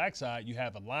have on the backside, you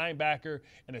have a linebacker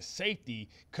and a safety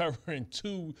covering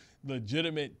two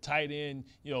legitimate tight end,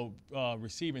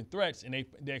 receiving threats, and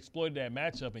they exploited that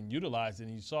matchup and utilized it.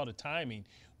 And you saw the timing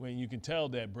when you can tell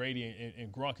that Brady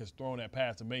and Gronk has thrown that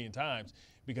pass a million times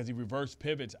because he reverse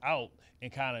pivots out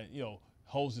and kind of,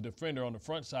 holds the defender on the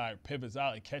front side, pivots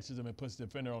out and catches him and puts the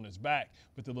defender on his back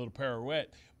with the little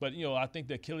pirouette. But, I think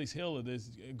the Achilles heel of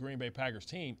this Green Bay Packers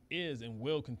team is and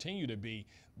will continue to be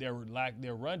their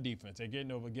run defense. They're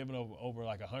giving over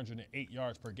like 108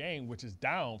 yards per game, which is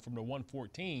down from the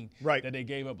 114 that they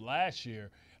gave up last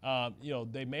year.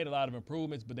 They made a lot of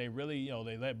improvements, but they really,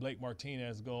 they let Blake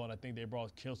Martinez go, and I think they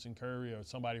brought Kilson Curry or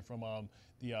somebody from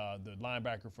the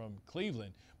linebacker from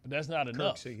Cleveland. But that's not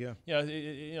enough. Kirksey, yeah.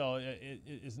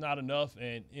 It's not enough,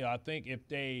 and I think if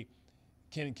they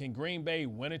can Green Bay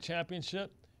win a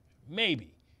championship,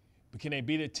 maybe. But can they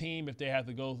beat a team if they have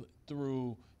to go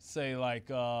through, say, like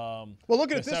well,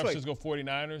 look at it this San way. Francisco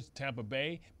 49ers, Tampa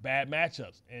Bay, bad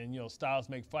matchups, and styles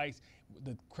make fights.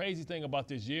 The crazy thing about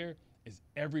this year is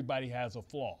everybody has a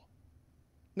flaw.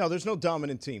 No, there's no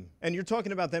dominant team. And you're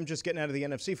talking about them just getting out of the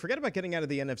NFC. Forget about getting out of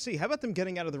the NFC. How about them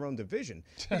getting out of their own division?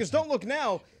 Because don't look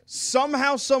now,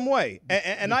 somehow, some way.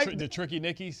 The tricky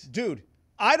Nickies? Dude,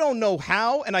 I don't know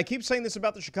how, and I keep saying this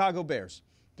about the Chicago Bears.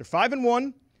 They're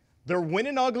 5-1. They're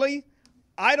winning ugly.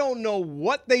 I don't know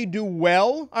what they do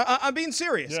well. I'm being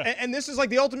serious. Yeah. And this is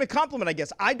like the ultimate compliment, I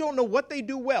guess. I don't know what they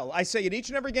do well. I say it each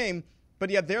and every game,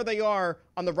 but yet there they are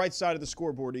on the right side of the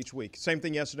scoreboard each week. Same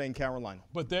thing yesterday in Carolina.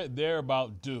 But they're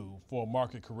about due for a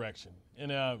market correction.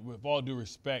 And with all due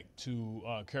respect to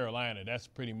Carolina, that's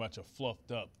pretty much a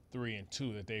fluffed up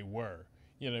 3-2 that they were.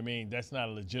 You know what I mean? That's not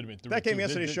a legitimate 3-2. That game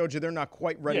yesterday showed you they're not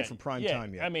quite ready for prime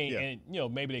time yet. I mean,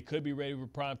 and maybe they could be ready for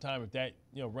prime time if that,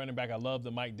 running back. I love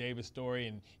the Mike Davis story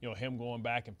and him going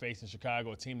back and facing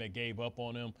Chicago, a team that gave up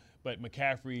on him. But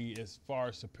McCaffrey is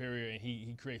far superior, and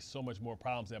he creates so much more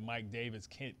problems that Mike Davis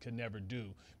could never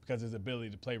do because of his ability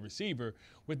to play receiver.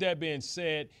 With that being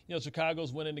said,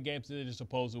 Chicago's winning the games that they're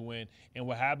supposed to win. And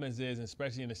what happens is,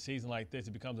 especially in a season like this,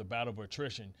 it becomes a battle of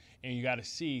attrition. And you got to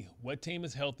see what team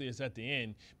is healthiest at the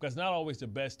end, because it's not always the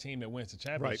best team that wins the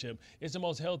championship. Right. It's the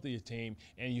most healthiest team,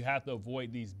 and you have to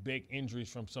avoid these big injuries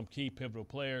from some key pivotal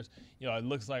players. It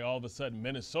looks like all of a sudden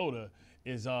Minnesota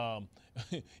is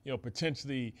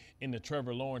potentially in the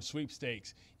Trevor Lawrence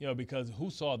sweepstakes, because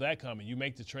who saw that coming? You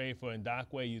make the trade for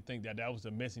Ndakwe, you think that was the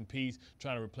missing piece,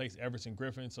 trying to replace Everson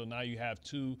Griffin, so now you have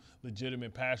two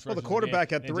legitimate pass rushers. Well, the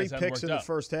quarterback had 3 picks in the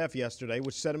first half yesterday,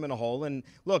 which set him in a hole. And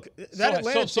look, that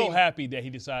Atlanta so happy that he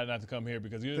decided not to come here,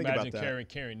 because you imagine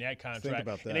carrying that contract,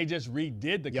 and they just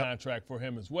redid the contract for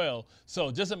him as well. So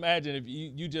just imagine if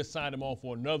you just signed him on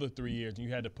for another 3 years and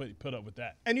you had to put up with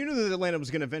that. And you knew that Atlanta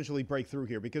was going to eventually break through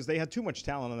here because they had too much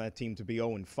talent on that team to be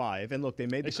 0-5. And look, they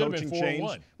made the coaching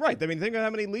change. Right. I mean, think of how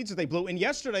many leads that they blew. And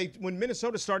yesterday, when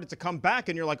Minnesota started to come back,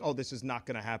 and you're like, oh, this is not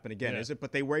going to happen again, is it?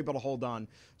 But they were able to hold on.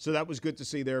 So that was good to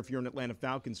see there if you're an Atlanta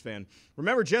Falcons fan.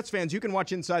 Remember, Jets fans, you can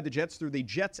watch Inside the Jets through the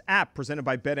Jets app presented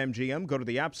by BetMGM. Go to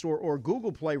the App Store or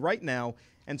Google Play right now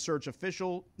and search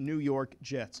official New York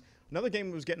Jets. Another game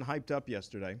that was getting hyped up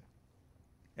yesterday,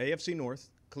 AFC North.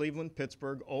 Cleveland,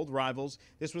 Pittsburgh, old rivals.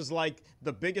 This was like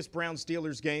the biggest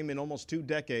Browns-Steelers game in almost 2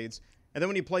 decades. And then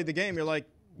when you played the game, you're like,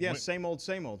 yeah, same old,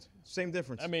 same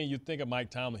difference. I mean, you think of Mike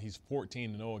Tomlin, he's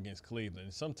 14-0 against Cleveland.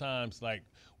 And sometimes,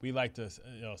 we like to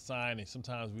sign, and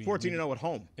sometimes we 14-0 at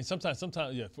home. And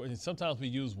sometimes we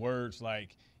use words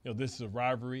like, this is a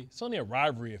rivalry. It's only a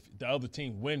rivalry if the other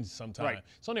team wins sometime. Right.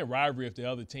 It's only a rivalry if the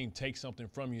other team takes something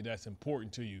from you that's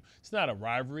important to you. It's not a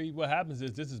rivalry. What happens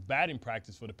is this is batting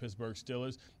practice for the Pittsburgh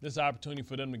Steelers. This is an opportunity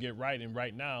for them to get right. And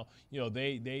right now,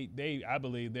 I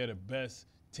believe they're the best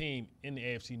team in the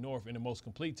AFC North and the most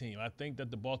complete team. I think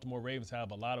that the Baltimore Ravens have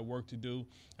a lot of work to do.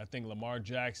 I think Lamar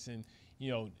Jackson,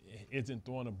 isn't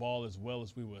throwing the ball as well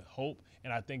as we would hope,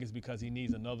 and I think it's because he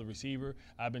needs another receiver.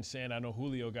 I've been saying, I know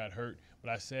Julio got hurt,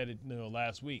 but I said it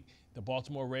last week. The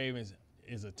Baltimore Ravens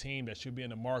is a team that should be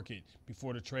in the market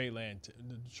before the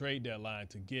trade deadline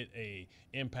to get a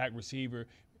impact receiver.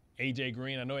 A.J.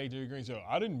 Green, I know A.J. Green said,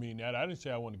 I didn't mean that. I didn't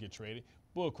say I want to get traded.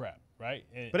 Bull crap, right?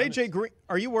 But A.J. Green,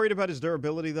 are you worried about his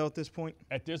durability, though, at this point?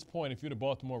 At this point, if you're the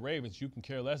Baltimore Ravens, you can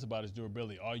care less about his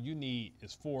durability. All you need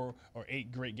is 4 or 8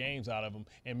 great games out of him.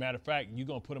 And matter of fact, you're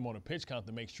going to put him on a pitch count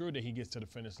to make sure that he gets to the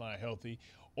finish line healthy.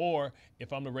 Or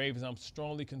if I'm the Ravens, I'm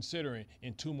strongly considering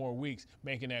in 2 more weeks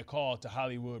making that call to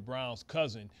Hollywood Brown's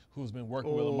cousin, who's been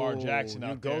working with Lamar Jackson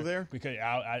out there. You go there? Because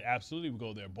I absolutely would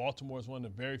go there. Baltimore is one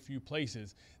of the very few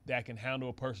places that can handle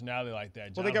a personality like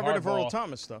that. Well, they got rid of Earl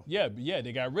Thomas, though. Yeah,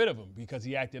 they got rid of him because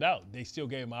he acted out. They still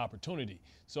gave him an opportunity.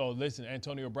 So, listen,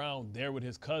 Antonio Brown there with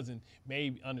his cousin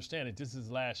may understand that this is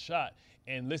his last shot.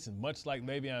 And, listen, much like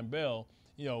Le'Veon Bell,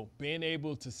 being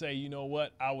able to say, you know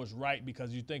what, I was right,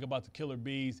 because you think about the Killer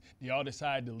Bees, they all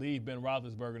decided to leave Ben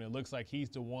Roethlisberger, and it looks like he's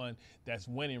the one that's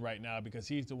winning right now because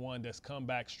he's the one that's come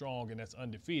back strong and that's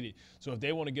undefeated. So if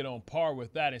they want to get on par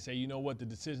with that and say, you know what, the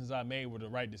decisions I made were the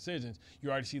right decisions,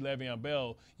 you already see Le'Veon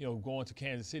Bell, going to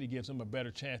Kansas City gives him a better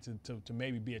chance to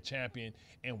maybe be a champion.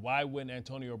 And why wouldn't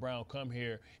Antonio Brown come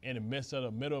here in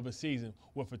the middle of a season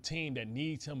with a team that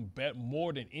needs him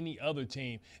more than any other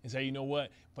team and say, you know what,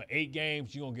 for 8 games,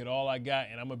 games. You're going to get all I got,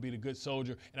 and I'm going to be the good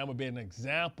soldier, and I'm going to be an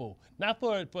example, not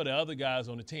for the other guys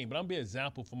on the team, but I'm going to be an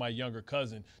example for my younger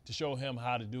cousin to show him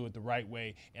how to do it the right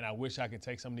way, and I wish I could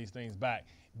take some of these things back,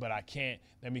 but I can't.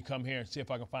 Let me come here and see if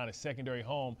I can find a secondary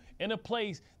home in a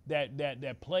place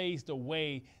that plays the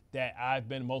way that I've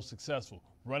been most successful.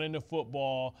 Running the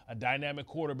football, a dynamic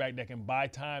quarterback that can buy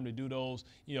time to do those,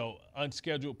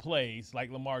 unscheduled plays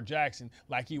like Lamar Jackson,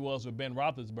 like he was with Ben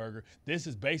Roethlisberger. This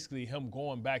is basically him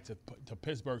going back to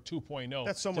Pittsburgh 2.0.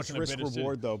 That's so much risk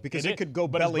reward, though, because it could go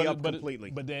belly up completely.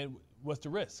 But then what's the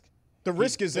risk? The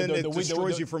risk is it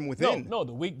destroys you from within. No,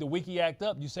 the week you act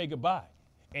up, you say goodbye.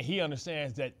 And he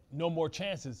understands that no more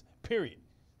chances, period.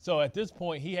 So at this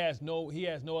point, he has no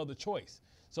other choice.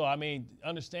 So, I mean,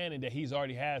 understanding that he's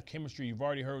already had chemistry, you've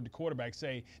already heard the quarterback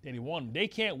say that he won them. They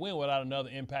can't win without another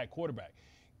impact quarterback,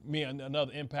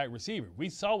 another impact receiver. We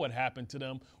saw what happened to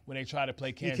them when they tried to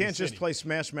play Kansas City. He can't just play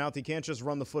smash mouth. He can't just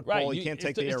run the football. Right. He can't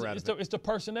take the air out of it. It's the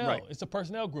personnel. Right. It's the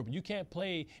personnel group. You can't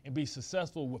play and be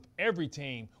successful with every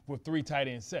team with 3 tight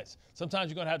end sets. Sometimes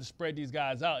you're going to have to spread these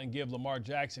guys out and give Lamar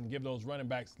Jackson, give those running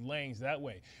backs lanes that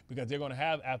way, because they're going to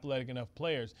have athletic enough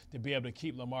players to be able to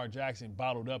keep Lamar Jackson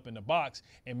bottled up in the box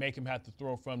and make him have to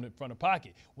throw from the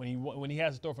pocket. When he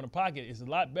has to throw from the pocket, it's a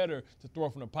lot better to throw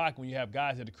from the pocket when you have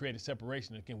guys that have created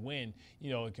separation that can win,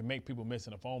 and can make people miss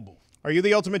in a phone booth. Are you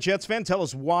the ultimate Jets fan? Tell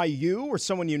us why you or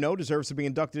someone you know deserves to be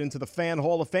inducted into the Fan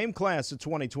Hall of Fame class of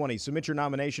 2020. Submit your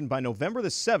nomination by November the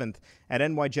 7th at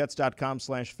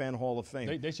nyjets.com/Fan Hall of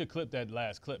Fame. They should clip that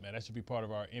last clip, man. That should be part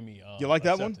of our Emmy. You like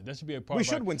that one? That should be a part. We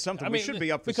should win something. We should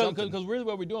be up for something. Because really,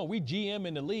 what we're doing, we GM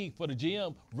in the league for the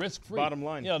GM, risk free. Bottom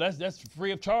line. That's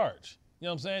free of charge. You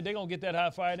know what I'm saying? They're gonna get that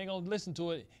high fire. They're gonna listen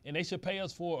to it, and they should pay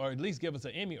us or at least give us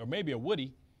an Emmy or maybe a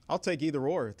Woody. I'll take either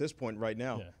or at this point right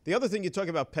now. Yeah. The other thing you talk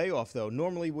about payoff, though,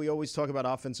 normally we always talk about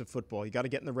offensive football. You got to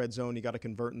get in the red zone. You got to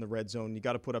convert in the red zone. You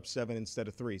got to put up 7 instead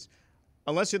of 3s.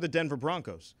 Unless you're the Denver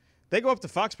Broncos. They go up to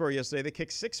Foxborough yesterday. They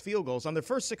kicked 6 field goals on their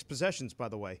first 6 possessions, by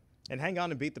the way, and hang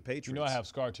on and beat the Patriots. You know I have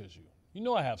scar tissue.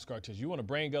 You want to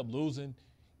bring up losing,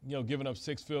 giving up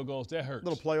 6 field goals, that hurts.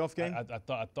 Little playoff game?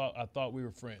 I thought we were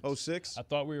friends. 06? I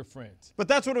thought we were friends. But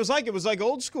that's what it was like. It was like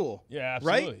old school. Yeah,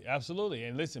 absolutely. Right? Absolutely.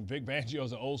 And listen, Vic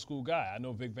Fangio's an old school guy. I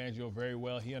know Vic Fangio very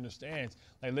well. He understands.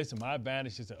 Like, listen, my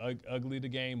advantage is to ugly the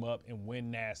game up and win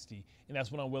nasty. And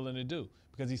that's what I'm willing to do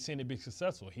because he's seen it be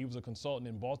successful. He was a consultant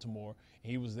in Baltimore, and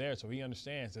he was there, so he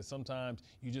understands that sometimes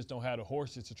you just don't have the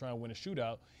horses to try and win a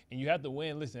shootout, and you have to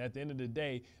win. Listen, at the end of the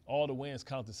day, all the wins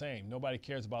count the same. Nobody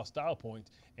cares about style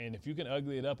points, and if you can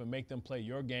ugly it up and make them play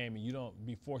your game and you don't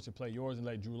be forced to play yours and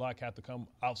let Drew Lock have to come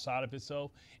outside of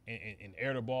himself and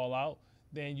air the ball out,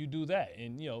 then you do that.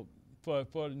 And, for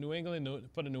the New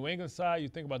England side, you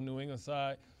think about the New England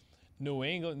side, New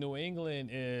England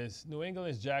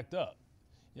is jacked up.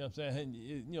 You know what I'm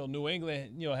saying? New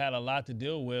England, had a lot to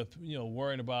deal with,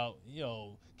 worrying about,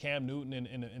 Cam Newton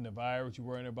and the virus. You're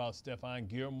worrying about Stephon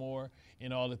Gilmore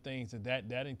and all the things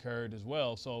that incurred as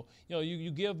well. So,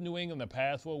 you give New England a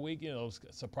pass for a week. It's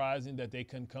surprising that they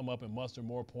couldn't come up and muster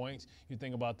more points. You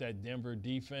think about that Denver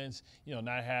defense,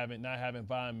 not having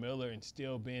Von Miller and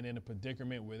still being in a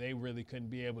predicament where they really couldn't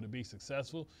be able to be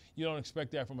successful. You don't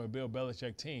expect that from a Bill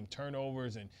Belichick team.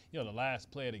 Turnovers and, the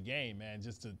last play of the game, man,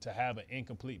 just to have an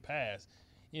incomplete pass.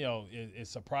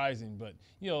 It's surprising, but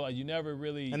you never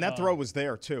really. And that throw was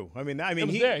there too. I mean,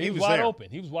 he was wide open.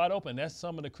 He was wide open. That's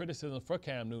some of the criticism for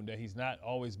Cam Newton, that he's not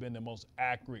always been the most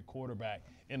accurate quarterback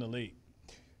in the league.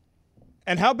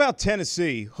 And how about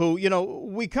Tennessee, who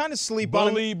we kind of sleep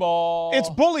on? Bully ball. It's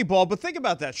bully ball, but think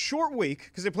about that short week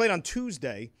because they played on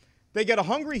Tuesday. They get a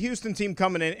hungry Houston team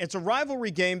coming in. It's a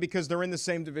rivalry game because they're in the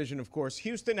same division, of course.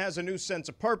 Houston has a new sense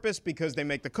of purpose because they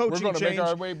make the coaching change. We're going to make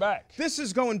our way back. This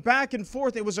is going back and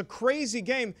forth. It was a crazy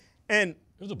game. And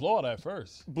it was a blowout at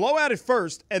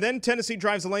first. And then Tennessee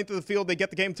drives the length of the field. They get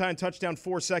the game-time touchdown,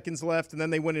 4 seconds left, and then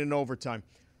they win it in overtime.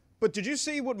 But did you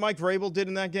see what Mike Vrabel did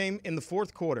in that game in the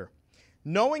fourth quarter?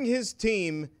 Knowing his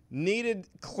team needed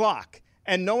clock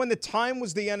and knowing the time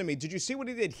was the enemy, did you see what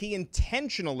he did? He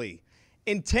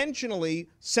intentionally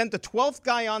sent the 12th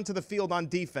guy onto the field on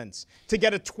defense to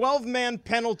get a 12-man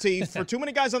penalty for too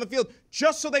many guys on the field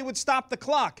just so they would stop the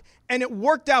clock. And it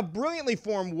worked out brilliantly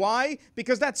for him. Why?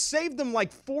 Because that saved them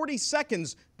like 40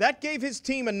 seconds. That gave his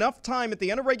team enough time at the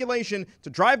end of regulation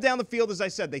to drive down the field. As I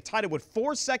said, they tied it with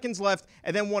 4 seconds left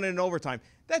and then won it in overtime.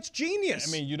 That's genius.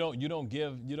 I mean, you don't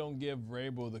give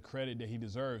Vrabel the credit that he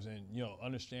deserves, and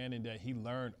understanding that he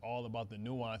learned all about the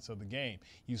nuance of the game.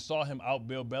 You saw him out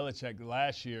Bill Belichick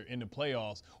last year in the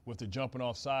playoffs with the jumping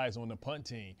off sides on the punt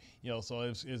team. So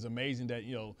it's amazing that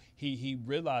he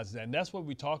realizes that, and that's what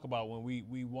we talk about when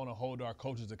we want to hold our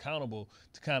coaches accountable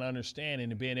to kind of understand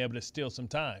and being able to steal some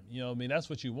time. That's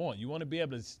what you want. You want to be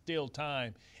able to steal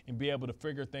time and be able to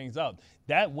figure things out.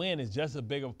 That win is just as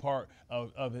big a part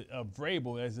of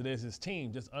Vrabel as it is his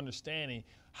team, just understanding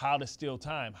how to steal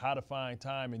time, how to find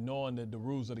time, and knowing the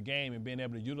rules of the game and being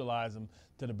able to utilize them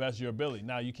to the best of your ability.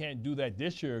 Now, you can't do that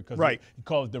this year because you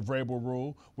call it the Vrabel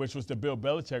rule, which was the Bill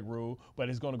Belichick rule, but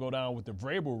it's going to go down with the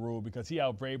Vrabel rule because he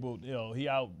out Vrabel, he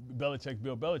out Belichick,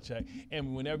 Bill Belichick.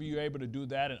 And whenever you're able to do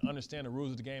that and understand the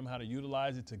rules of the game, how to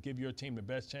utilize it to give your team the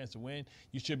best chance to win,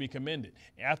 you should be commended.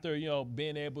 After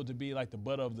being able to be like the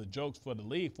butt of the jokes for the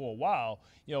league for a while,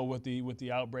 with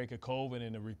the outbreak of COVID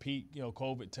and the repeat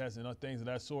COVID tests and things of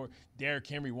that sort, Derrick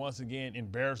Henry once again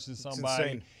embarrasses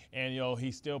somebody, and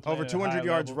he's still playing over 200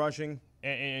 yards rushing.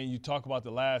 And you talk about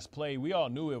the last play, we all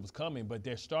knew it was coming, but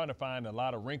they're starting to find a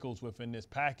lot of wrinkles within this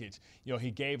package.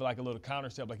 He gave like a little counter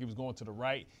step, like he was going to the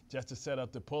right, just to set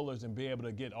up the pullers and be able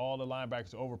to get all the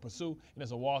linebackers to over pursue. And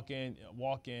it's a walk in.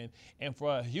 And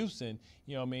for Houston,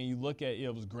 you look at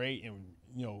it was great, and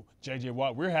J.J.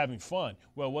 Watt, we're having fun.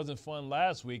 Well, it wasn't fun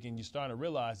last week, and you're starting to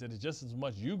realize that it's just as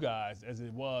much you guys as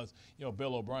it was,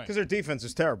 Bill O'Brien. Because their defense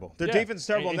is terrible. Their defense is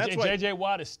terrible, and that's why J.J.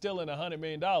 Watt is still in $100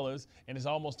 million, and it's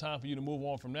almost time for you to move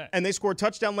on from that. And they scored a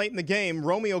touchdown late in the game.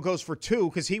 Romeo goes for 2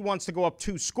 because he wants to go up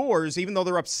 2 scores, even though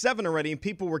they're up 7 already, and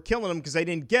people were killing him because they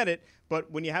didn't get it. But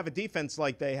when you have a defense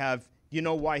like they have, you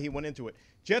know why he went into it.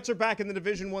 Jets are back in the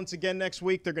division once again next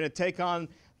week. They're going to take on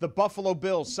the Buffalo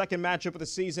Bills, second matchup of the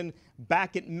season,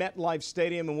 back at MetLife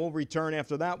Stadium, and we'll return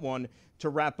after that one to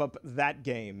wrap up that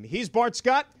game. He's Bart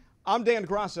Scott. I'm Dan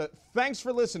Graca. Thanks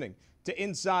for listening to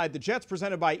Inside the Jets,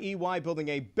 presented by EY, building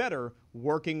a better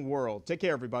working world. Take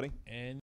care, everybody. And